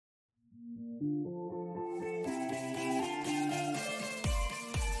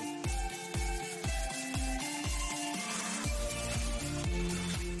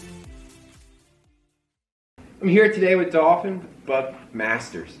I'm here today with Dauphin Buck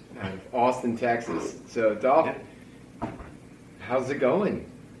Masters out of Austin, Texas. So, Dauphin, how's it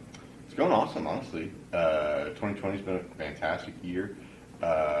going? It's going awesome, honestly. 2020's been a fantastic year.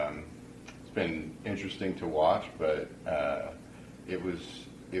 It's been interesting to watch, but it was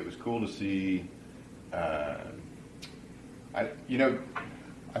cool to see. I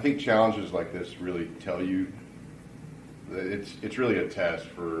think challenges like this really tell you that it's really a test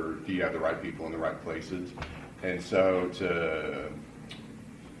for, do you have the right people in the right places. And so to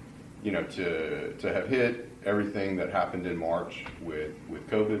have hit everything that happened in March with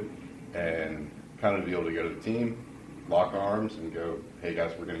COVID, and kind of be able to go to the team, lock arms, and go, hey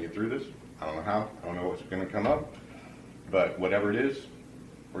guys, we're going to get through this. I don't know how, I don't know what's going to come up, but whatever it is,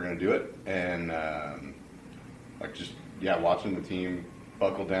 we're going to do it. And watching the team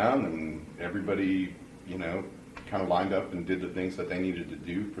buckle down, and everybody, kind of lined up and did the things that they needed to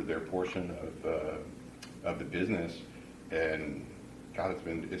do for their portion of the business. And God, it's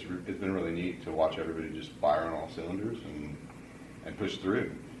been really neat to watch everybody just fire on all cylinders and push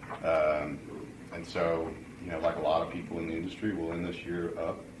through. And so, like a lot of people in the industry, we'll end this year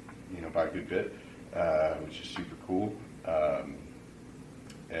up, by a good bit, which is super cool.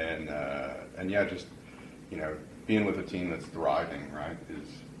 Being with a team that's thriving, right,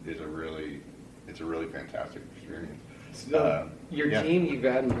 is a really fantastic experience. So your team you've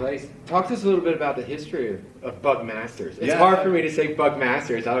got in place. Talk to us a little bit about the history of Bug Masters. It's hard for me to say Bug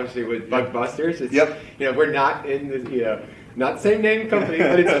Masters, obviously, with Bug Busters. It's, we're not in the not the same name company,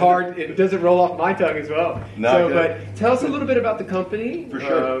 but it's hard. It doesn't roll off my tongue as well. But tell us a little bit about the company. For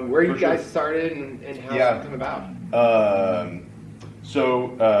sure. Where you guys started and how it's come about.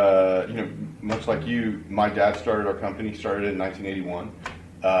 Much like you, my dad started our company. Started in 1981.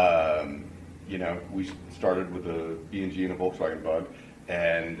 We started with a B&G and a Volkswagen Bug,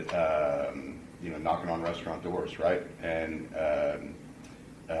 and knocking on restaurant doors, right? And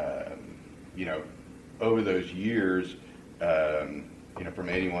over those years, from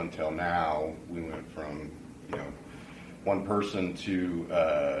 81 till now, we went from one person to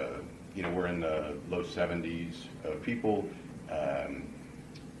we're in the low 70s of people,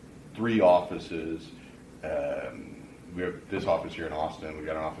 3 offices. We have this office here in Austin. We've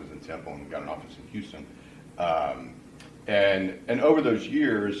got an office in Temple, and we've got an office in Houston. And over those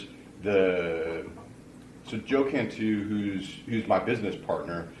years, so Joe Cantu, who's my business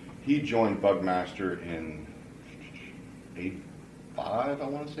partner, he joined Bugmaster in 85, I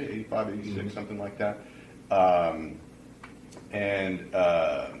want to say 85, 86, something like that. And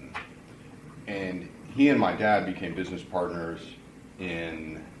he and my dad became business partners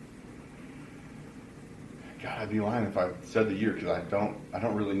in. God, I'd be lying if I said the year, because I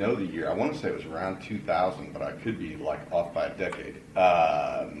don't really know the year. I want to say it was around 2000, but I could be off by a decade.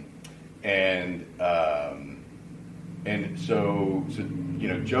 So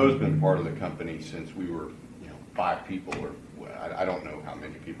Joe's been part of the company since we were 5 people, or I don't know how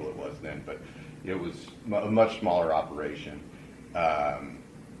many people it was then, but it was a much smaller operation. And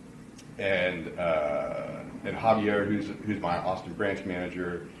Javier, who's my Austin branch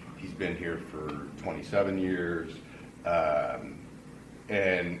manager. He's been here for 27 years, and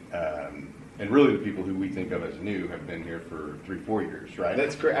really the people who we think of as new have been here for 3-4 years, right?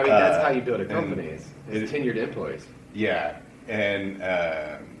 That's great. I mean, that's how you build a company. It's tenured employees. Yeah, and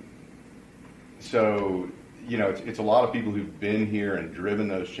so it's a lot of people who've been here and driven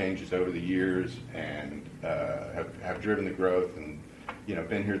those changes over the years, and have driven the growth, and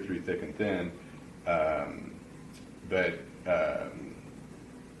been here through thick and thin,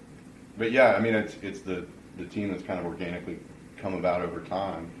 But yeah, I mean, it's the team that's kind of organically come about over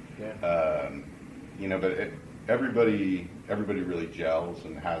time. Yeah. But everybody really gels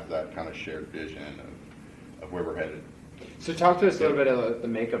and has that kind of shared vision of where we're headed. So talk to us a little bit about the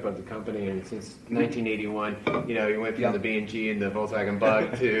makeup of the company. And since 1981, you went from the B&G and the Volkswagen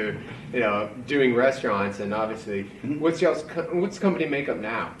Bug to doing restaurants, and obviously, what's the company makeup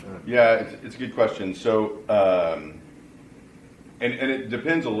now? Yeah, it's a good question. So. And it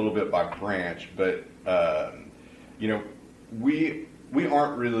depends a little bit by branch, but we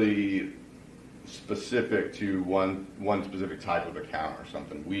aren't really specific to one specific type of account or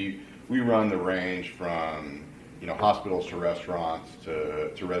something. We run the range from hospitals to restaurants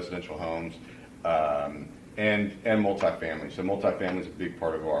to residential homes, and multifamily. So multifamily is a big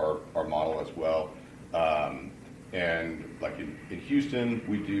part of our model as well. And like in Houston,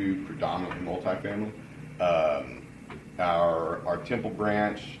 we do predominantly multifamily. Our Temple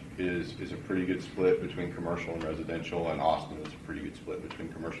branch is a pretty good split between commercial and residential, and Austin is a pretty good split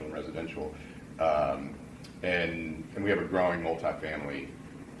between commercial and residential. And we have a growing multifamily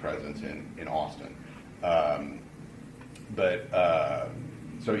presence in Austin.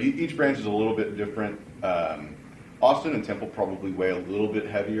 So each branch is a little bit different. Austin and Temple probably weigh a little bit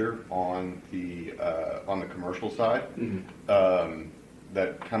heavier on the commercial side. Mm-hmm.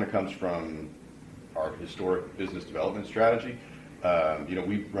 That kind of comes from our historic business development strategy.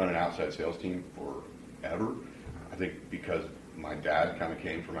 We've run an outside sales team forever. I think because my dad kind of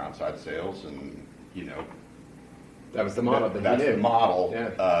came from outside sales, and that was the model. That's the model.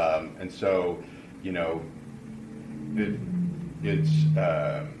 Yeah. And so, it's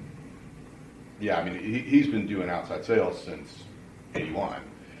he's been doing outside sales since '81,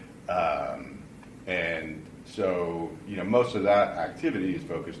 and so most of that activity is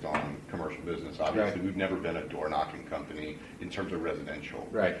focused on commercial business. Obviously, right. We've never been a door knocking company in terms of residential,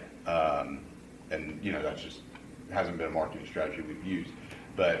 right? And that's just hasn't been a marketing strategy we've used,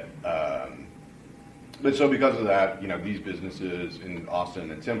 but so because of that, these businesses in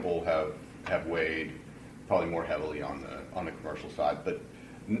Austin and Temple have weighed probably more heavily on the commercial side, but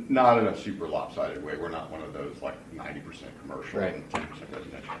not in a super lopsided way. We're not one of those like 90% commercial right. and 10%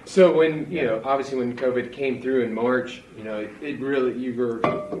 residential. So when obviously when COVID came through in March, it really, you were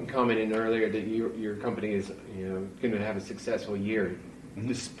commenting earlier that your company is going to have a successful year, mm-hmm.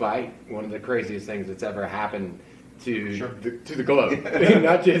 despite one of the craziest things that's ever happened to sure. the globe,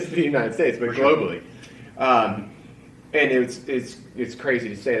 not just the United States, but for globally. Sure. And it's crazy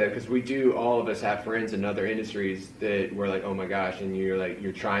to say that because all of us have friends in other industries that we're like, oh my gosh, and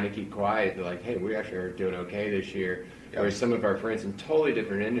you're trying to keep quiet. They're like, hey, we actually are doing okay this year. Yep. Whereas some of our friends in totally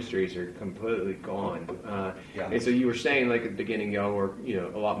different industries are completely gone. And so you were saying like at the beginning, y'all were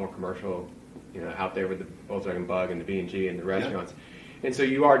a lot more commercial, out there with the Volkswagen Bug and the B&G and the restaurants. Yeah. And so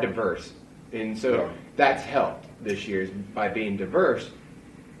you are diverse, and so that's helped this year by being diverse.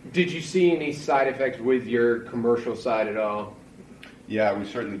 Did you see any side effects with your commercial side at all? Yeah, we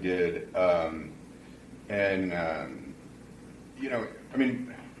certainly did.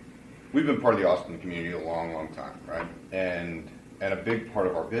 We've been part of the Austin community a long, long time, right? And a big part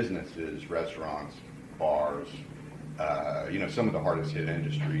of our business is restaurants, bars, some of the hardest hit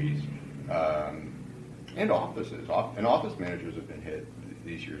industries, and offices. And office managers have been hit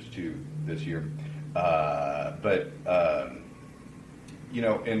these years too, this year.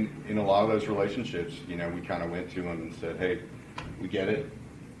 In a lot of those relationships, we kind of went to them and said, hey, we get it.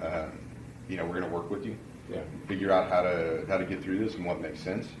 We're going to work with you. Yeah. Figure out how to get through this and what makes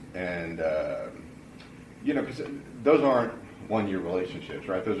sense. And, because those aren't 1-year relationships,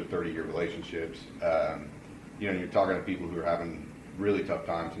 right? Those are 30-year relationships. You're talking to people who are having really tough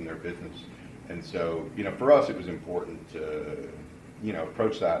times in their business. And so, for us, it was important to,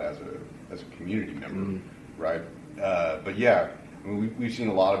 approach that as a community member, mm-hmm. right? But yeah, we've seen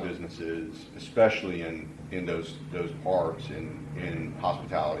a lot of businesses, especially in those parts in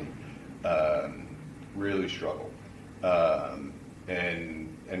hospitality, really struggle,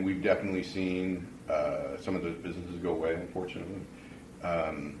 and we've definitely seen some of those businesses go away, unfortunately,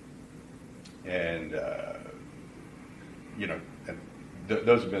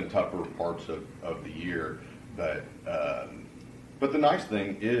 those have been tougher parts of the year, but the nice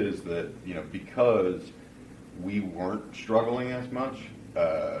thing is that because we weren't struggling as much,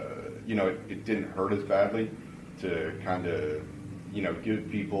 it didn't hurt as badly to kind of, give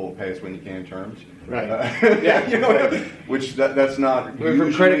people pay us when you can terms. Right. Which that's not usually...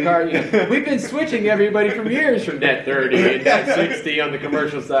 From credit card, we've been switching everybody from years from net 30 and net 60 on the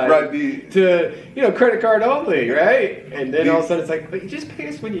commercial side, right, to, credit card only, right? And then all of a sudden it's like, but you just pay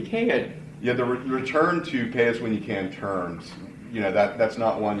us when you can. Yeah, the return to pay us when you can terms, that's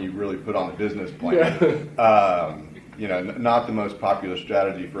not one you really put on the business plan. Yeah. Not the most popular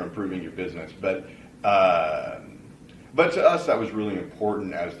strategy for improving your business, but to us that was really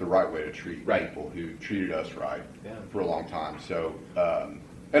important as the right way to treat people who treated us right for a long time. So,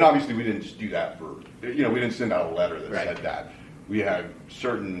 and obviously we didn't just do that we didn't send out a letter that said that. We had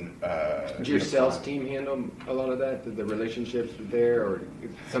certain. Did your sales team handle a lot of that? Did the relationships there, or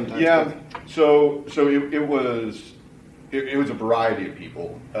sometimes? Yeah. So it was. It was a variety of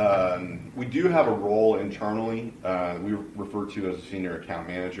people. We do have a role internally. We refer to as a senior account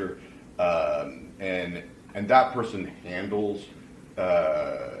manager, and that person handles,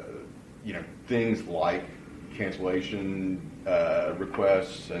 things like cancellation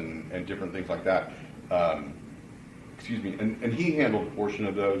requests and different things like that. And he handled a portion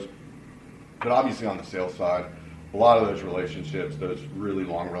of those. But obviously on the sales side, a lot of those relationships, those really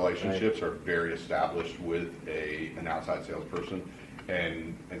long relationships, are very established with an outside salesperson,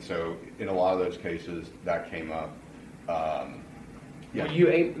 and so in a lot of those cases that came up. You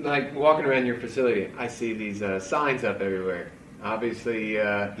ain't like walking around your facility. I see these signs up everywhere. obviously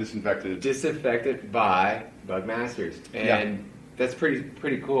disinfected by Bug Masters, and that's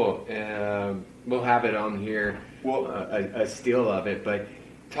pretty cool. We'll have it on here, a steal of it, but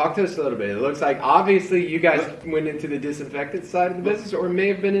talk to us a little bit. It looks like obviously you guys went into the disinfectant side of the business, or may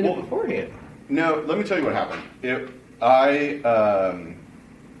have been in it beforehand. No, let me tell you what happened.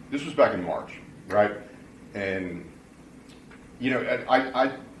 This was back in March, right? And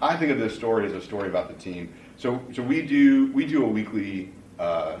I think of this story as a story about the team. So we do a weekly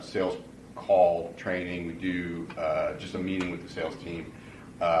sales call training. We do just a meeting with the sales team,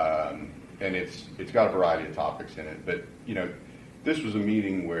 and it's got a variety of topics in it. But this was a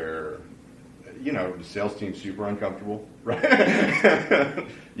meeting where the sales team's super uncomfortable, right?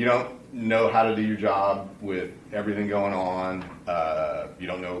 You don't know how to do your job with everything going on. You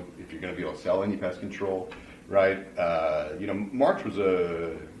don't know if you're going to be able to sell any pest control, right? March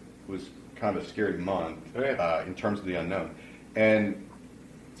was kind of a scary month in terms of the unknown, and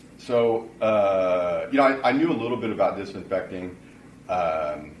so I knew a little bit about disinfecting,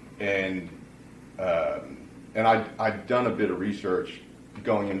 and I'd done a bit of research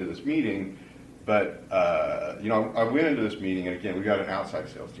going into this meeting. But, I went into this meeting, and again, we got an outside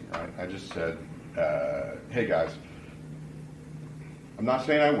sales team, right? I just said, hey, guys, I'm not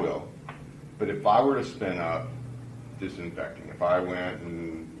saying I will, but if I were to spin up disinfecting, if I went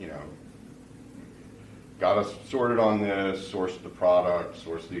and, got us sorted on this, sourced the product,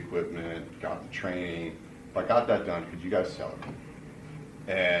 sourced the equipment, got the training, if I got that done, could you guys sell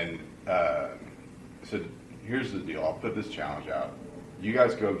it? And I said, here's the deal. I'll put this challenge out. You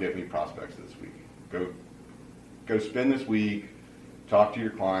guys go get me prospects this week. Go spend this week, talk to your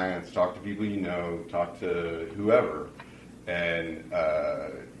clients, talk to people talk to whoever, and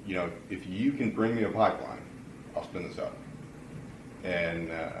if you can bring me a pipeline, I'll spin this up. And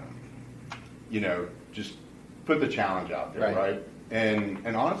just put the challenge out there, right?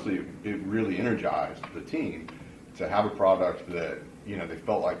 And honestly, it really energized the team to have a product that they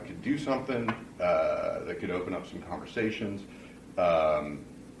felt like could do something, that could open up some conversations. At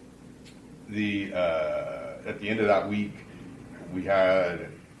the end of that week, we had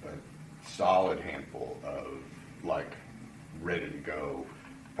a solid handful of ready to go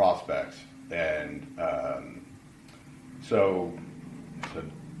prospects, and so I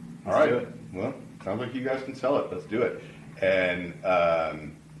said, all right, well, sounds like you guys can sell it. Let's do it. And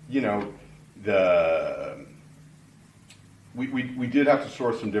we did have to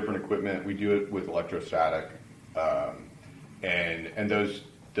source some different equipment. We do it with electrostatic, and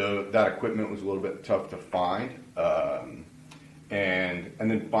that equipment was a little bit tough to find, and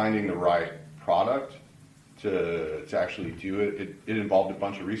then finding the right product to actually do it. It involved a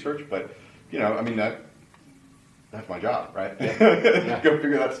bunch of research, but that's my job, right? Go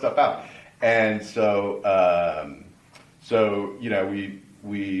figure that stuff out. And so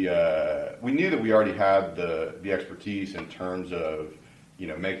we knew that we already had the expertise in terms of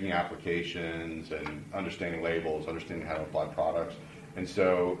making applications and understanding labels, understanding how to apply products. And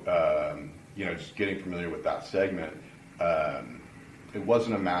so, just getting familiar with that segment, it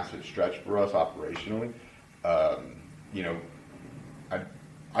wasn't a massive stretch for us operationally.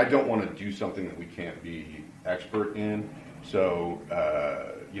 I don't want to do something that we can't be expert in. So,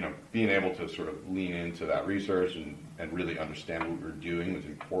 being able to sort of lean into that research and really understand what we were doing was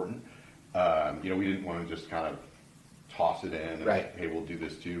important. We didn't want to just kind of toss it in and say, hey, we'll do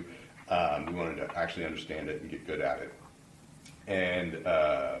this too. We wanted to actually understand it and get good at it. And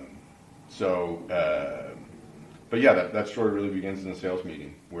but yeah, that story really begins in the sales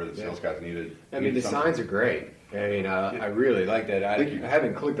meeting where the sales guys needed. The signs are great. I really like that. I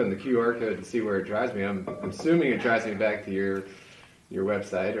haven't clicked on the QR code to see where it drives me. I'm assuming it drives me back to your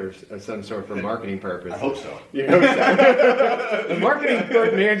website or some sort for marketing purpose. I hope so. You hope so. The marketing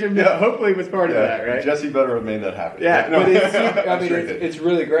manager hopefully was part of that, right? Jesse better have made that happen. Yeah, no, but it's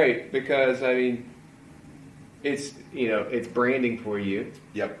really great because it's branding for you.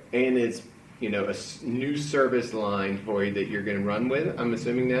 Yep. And it's a new service line for you that you're going to run with. I'm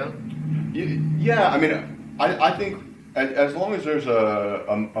assuming now. Yeah, I think as long as there's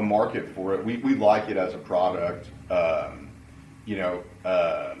a market for it, we like it as a product.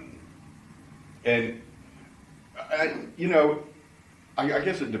 And I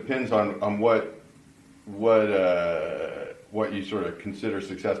guess it depends on what you sort of consider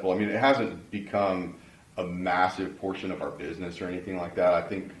successful. It hasn't become a massive portion of our business or anything like that. I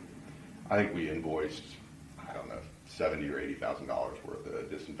think we invoiced, I don't know, $70,000 or $80,000 worth of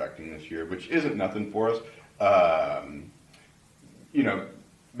disinfecting this year, which isn't nothing for us.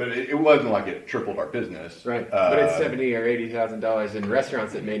 but it wasn't like it tripled our business. Right. But it's $70,000 or $80,000 in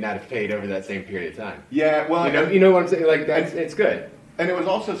restaurants that may not have paid over that same period of time. Yeah, well, you know what I'm saying? Like it's good. And it was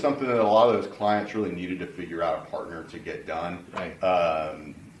also something that a lot of those clients really needed to figure out a partner to get done. Right.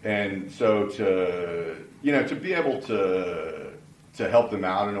 And so to be able to help them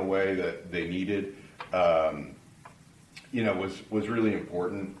out in a way that they needed, was really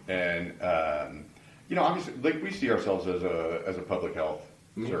important. And obviously, like, we see ourselves as a public health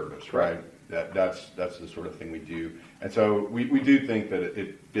service, right? That's the sort of thing we do. And so we do think that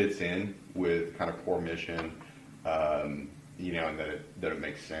it fits in with kind of core mission, and that it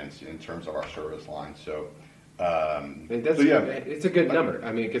makes sense in terms of our service line. So, it's a good number.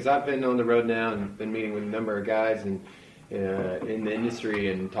 I mean, because I've been on the road now and been meeting with a number of guys and in the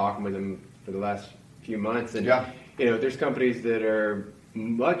industry and talking with them for the last few months. And there's companies that are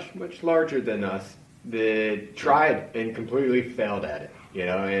much, much larger than us that tried and completely failed at it.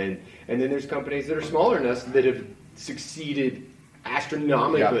 And then there's companies that are smaller than us that have succeeded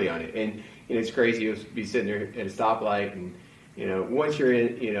astronomically on it. And it's crazy. You'll be sitting there at a stoplight, and once you're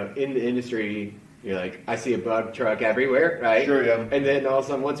in the industry, you're like, I see a bug truck everywhere, right? Sure, yeah. And then all of a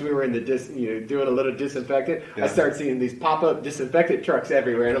sudden, once we were in the doing a little disinfectant, I start seeing these pop-up disinfectant trucks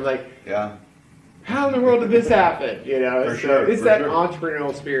everywhere, and I'm like, how in the world did this happen? It's that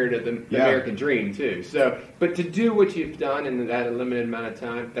entrepreneurial spirit of the American dream too. So, but to do what you've done in that limited amount of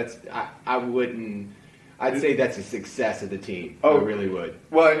time, I'd say that's a success of the team. I really would.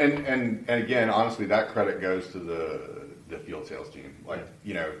 Well, and again, honestly, that credit goes to the field sales team.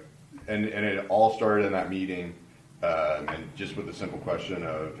 And it all started in that meeting, and just with the simple question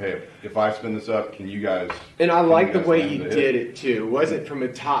of, hey, if I spin this up, can you guys? And I like the way you did it too. It wasn't from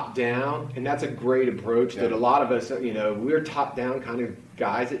a top down, and that's a great approach that a lot of us, we're top down kind of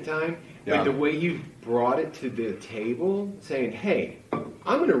guys at times. But the way you brought it to the table, saying, hey,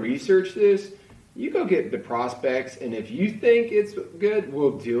 I'm going to research this. You go get the prospects, and if you think it's good,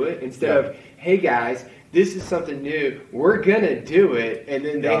 we'll do it. Instead of, hey guys, this is something new, we're going to do it, and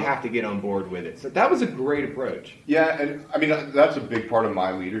then they have to get on board with it. So that was a great approach. Yeah, and I mean, that's a big part of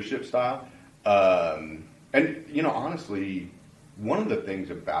my leadership style. And, honestly, one of the things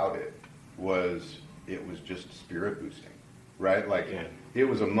about it was just spirit boosting, right? It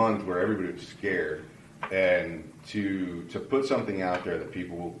was a month where everybody was scared, and to put something out there that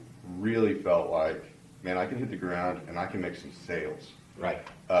people really felt like, man, I can hit the ground and I can make some sales. Right.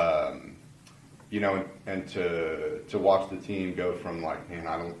 And to watch the team go from like, man,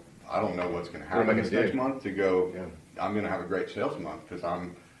 I don't know what's going to happen this next month, to go, I'm going to have a great sales month because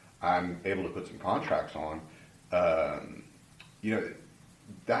I'm able to put some contracts on. That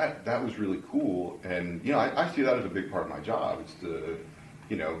was really cool. And, I see that as a big part of my job. It's to,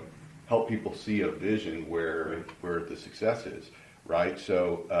 help people see a vision where the success is. Right.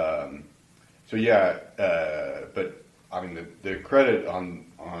 So, but I mean, the credit on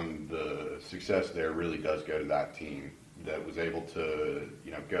the success there really does go to that team that was able to,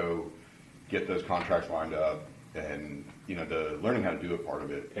 go get those contracts lined up, and, the learning how to do it part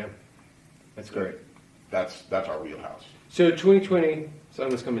of it. Yeah. That's great. That's our wheelhouse. So 2020,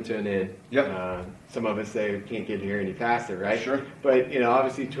 summer's coming to an end. Yep. Some of us say we can't get here any faster, right? Sure. But,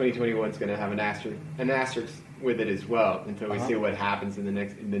 obviously 2021 is going to have an asterisk with it as well until we see what happens in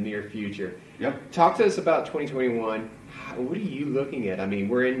the near future. Yep. Talk to us about 2021. What are you looking at? I mean,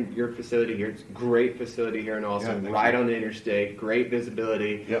 we're in your facility here. It's a great facility here in Austin, right on the interstate, great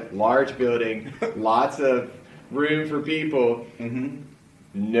visibility, large building, lots of room for people. Mm-hmm.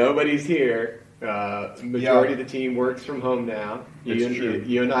 Nobody's here. Majority of the team works from home now.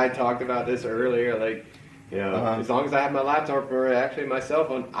 You and I talked about this earlier. As long as I have my laptop or actually my cell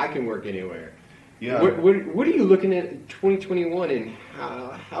phone, I can work anywhere. Yeah. What are you looking at in 2021, and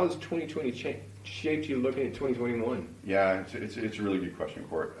how has 2020 shaped you looking at 2021? Yeah, it's a really good question,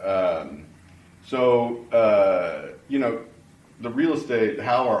 Court. The real estate,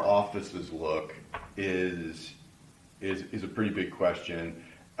 how our offices look, is a pretty big question.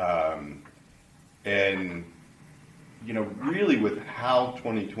 And really with how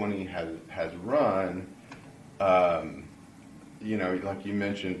 2020 has run, like you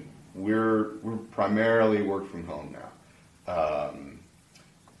mentioned, we're primarily work from home now.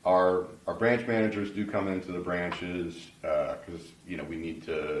 Our branch managers do come into the branches because we need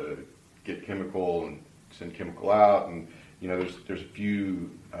to get chemical and send chemical out, and there's a few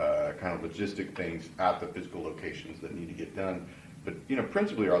kind of logistic things at the physical locations that need to get done. But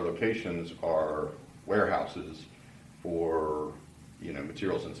principally our locations are warehouses for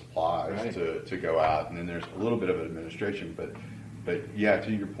materials and supplies to go out, and then there's a little bit of administration. But yeah,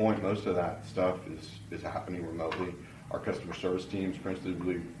 to your point, most of that stuff is happening remotely. Our customer service team's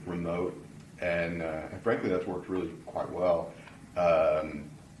principally remote, and frankly, that's worked really quite well.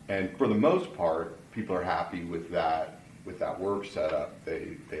 And for the most part, people are happy with that work setup.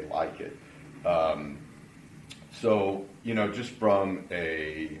 They like it. So just from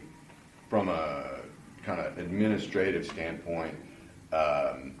a kind of administrative standpoint,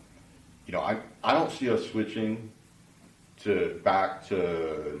 I don't see us switching back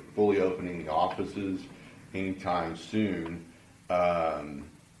to fully opening the offices anytime soon. And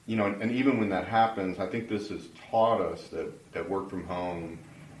even when that happens, I think this has taught us that work from home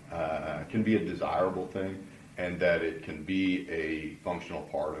can be a desirable thing, and that it can be a functional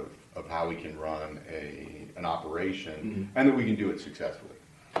part of how we can run an operation, and that we can do it successfully.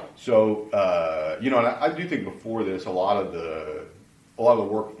 So, and I do think before this, a lot of the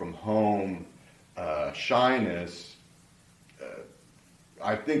work from home shyness,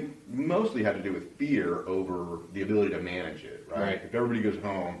 I think mostly had to do with fear over the ability to manage it, right? If everybody goes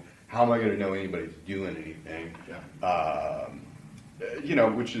home, how am I going to know anybody's doing anything? Yeah.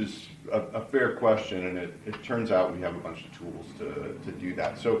 Which is a fair question, and it turns out we have a bunch of tools to do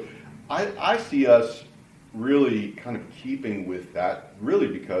that. So I see us really kind of keeping with that, really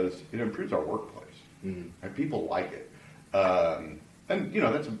because it improves our workplace, and people like it. And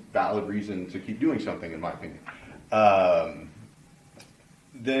that's a valid reason to keep doing something, in my opinion.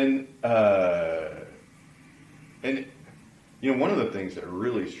 One of the things that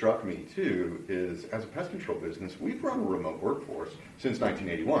really struck me too is, as a pest control business, we've run a remote workforce since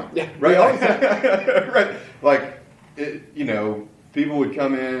 1981. Yeah, right. Always have. Right. Like, people would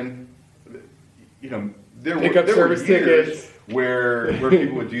come in. There were years tickets where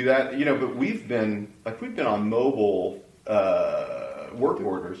people would do that. But we've been on mobile work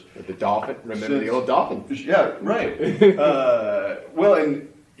orders. The Dauphin, remember the old Dauphin? Yeah, right.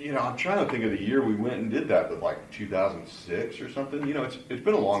 I'm trying to think of the year we went and did that, but like 2006 or something. It's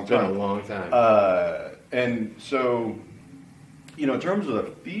been a long time. It's been a long time. And so, in terms of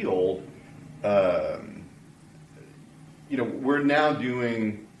the field, we're now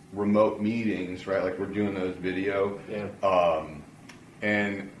doing remote meetings, right? Like, we're doing those video. Yeah.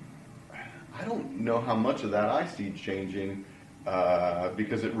 And I don't know how much of that I see changing,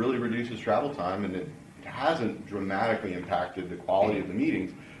 because it really reduces travel time, and it hasn't dramatically impacted the quality of the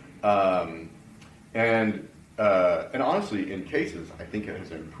meetings. And honestly, in cases, I think it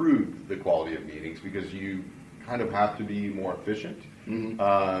has improved the quality of meetings, because you kind of have to be more efficient.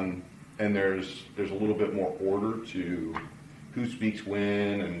 And there's a little bit more order to who speaks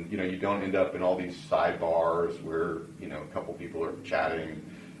when, and you don't end up in all these sidebars where a couple people are chatting.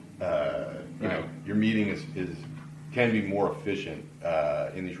 Your meeting can be more efficient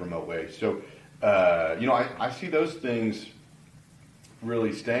in these remote ways. So I see those things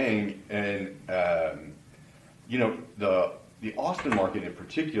really staying, and the Austin market in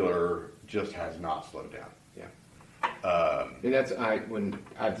particular just has not slowed down. Yeah. And this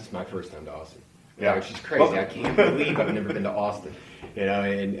is my first time to Austin. Yeah, which is crazy. I can't believe I've never been to Austin.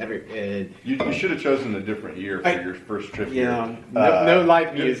 You should have chosen a different year for your first trip here. No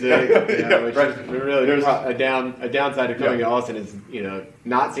live music. Which right. is really a downside of coming to Austin is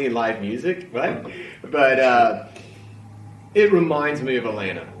not seeing live music. But it reminds me of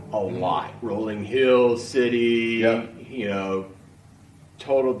Atlanta a lot. Rolling hills, city.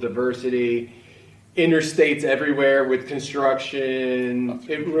 Total diversity. Interstates everywhere with construction.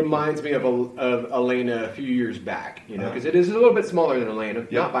 It reminds me of Atlanta a few years back, because it is a little bit smaller than Atlanta,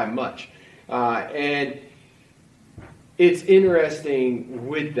 not by much. And it's interesting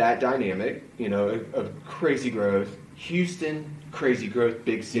with that dynamic, of crazy growth. Houston, crazy growth,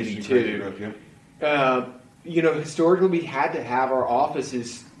 big city too. Historically we had to have our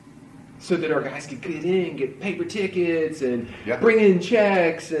offices so that our guys could get in, get paper tickets, and bring in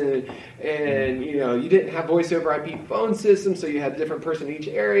checks, and you didn't have voice over IP phone systems, so you had a different person in each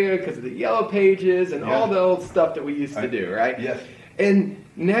area because of the yellow pages and all the old stuff that we used to do, right? Yes. And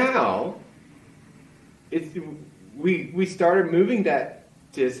now we started moving that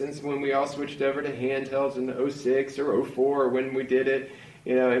distance when we all switched over to handhelds in 06 or 04 when we did it,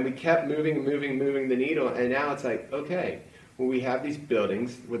 and we kept moving the needle, and now it's like, okay, when we have these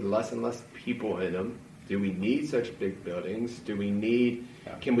buildings with less and less people in them, do we need such big buildings? Do we need,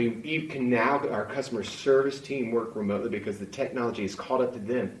 can now our customer service team work remotely because the technology has caught up to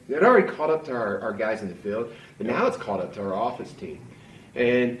them? It already caught up to our guys in the field, but now it's caught up to our office team.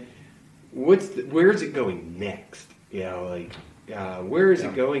 And where is it going next? Where is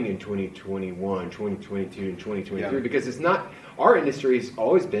it going in 2021, 2022, and 2023? Because it's not, our industry has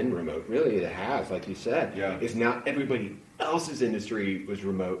always been remote. Really, it has, like you said. Yeah. It's not everybody else's industry was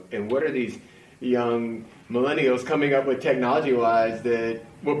remote. And what are these young millennials coming up with technology-wise that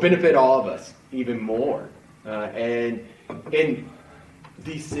will benefit all of us even more. And in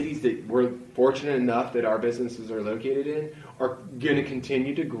these cities that we're fortunate enough that our businesses are located in are going to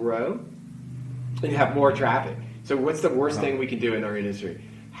continue to grow and have more traffic. So what's the worst thing we can do in our industry?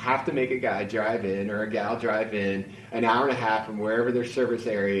 Have to make a guy drive in or a gal drive in an hour and a half from wherever their service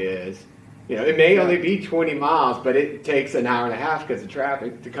area is. You know, it may only be 20 miles, but it takes an hour and a half because of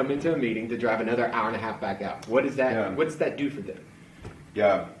traffic to come into a meeting to drive another hour and a half back out. What is that? Yeah. What does that do for them?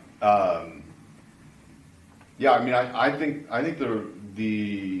 Yeah. Yeah. I mean, I think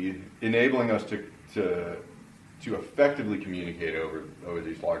the enabling us to effectively communicate over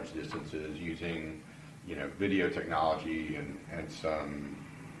these large distances using, you know, video technology and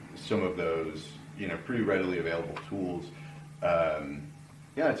some of those, you know, pretty readily available tools.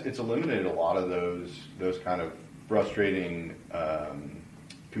 Yeah, it's eliminated a lot of those kind of frustrating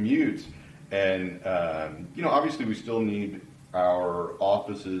commutes, and you know, obviously we still need our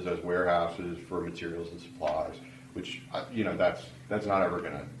offices as warehouses for materials and supplies, which you know that's not ever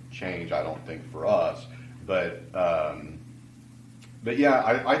going to change, I don't think, for us. But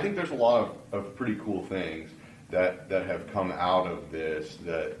yeah, I think there's a lot of pretty cool things that have come out of this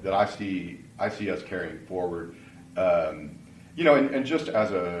that I see us carrying forward. You know, and just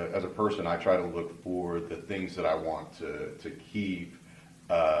as a person, I try to look for the things that I want to keep.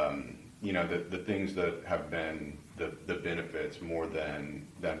 You know, the things that have been the benefits more than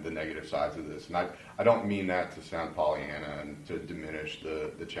the negative sides of this. And I don't mean that to sound Pollyanna and to diminish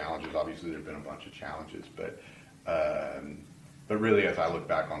the challenges. Obviously, there've been a bunch of challenges, but really, as I look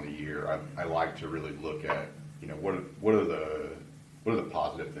back on the year, I like to really look at, you know, what are the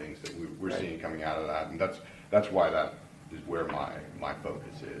positive things that we're seeing coming out of that, and that's why that is where my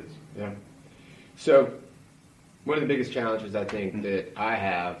focus is. Yeah. So one of the biggest challenges I think that I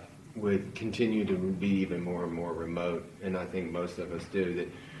have would continue to be even more and more remote, and I think most of us do, that,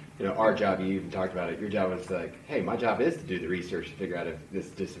 you know, our job, you even talked about it, your job is like, hey, my job is to do the research to figure out if this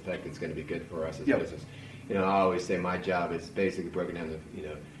disinfectant is going to be good for us as a business. You know, I always say my job is basically broken down to, you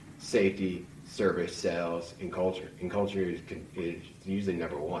know, safety, service, sales, and culture. And culture is usually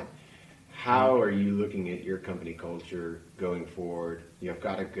number one. How are you looking at your company culture going forward? You've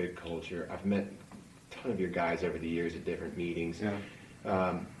got a good culture. I've met a ton of your guys over the years at different meetings. Yeah.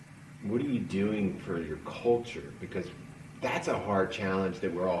 What are you doing for your culture? Because that's a hard challenge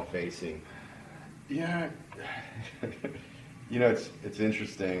that we're all facing. Yeah. You know, it's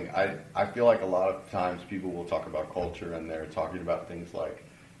interesting. I feel like a lot of times people will talk about culture and they're talking about things like,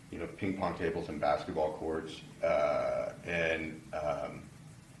 you know, ping pong tables and basketball courts, and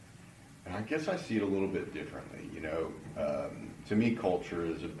I guess I see it a little bit differently. You know, to me, culture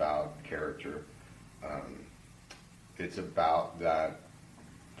is about character. It's about that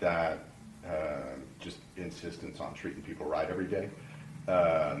just insistence on treating people right every day,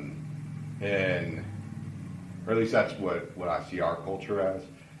 and or at least that's what I see our culture as.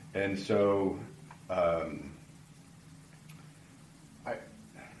 And so,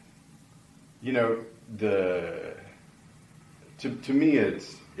 you know, to me,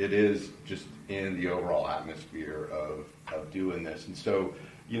 it is just in the overall atmosphere of doing this. And so,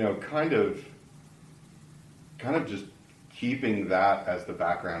 you know, kind of just keeping that as the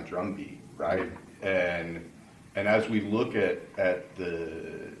background drumbeat, right? And as we look at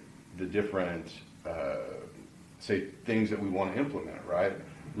the different say things that we want to implement, right?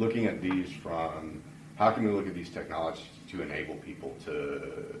 Looking at these from how can we look at these technologies to enable people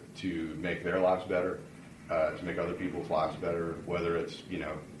to make their lives better, to make other people's lives better, whether it's, you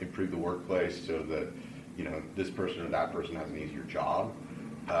know, improve the workplace so that, you know, this person or that person has an easier job,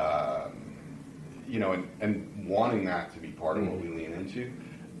 you know, and wanting that to be part of what we lean into.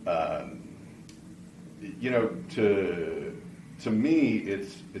 You know, to me,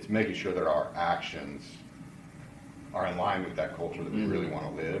 it's making sure that our actions are in line with that culture that we really want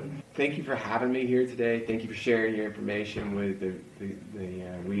to live. Thank you for having me here today. Thank you for sharing your information with the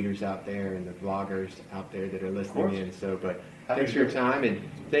readers out there and the bloggers out there that are listening in. So, but thanks for your time, and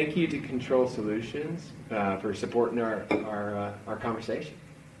thank you to Control Solutions for supporting our conversation.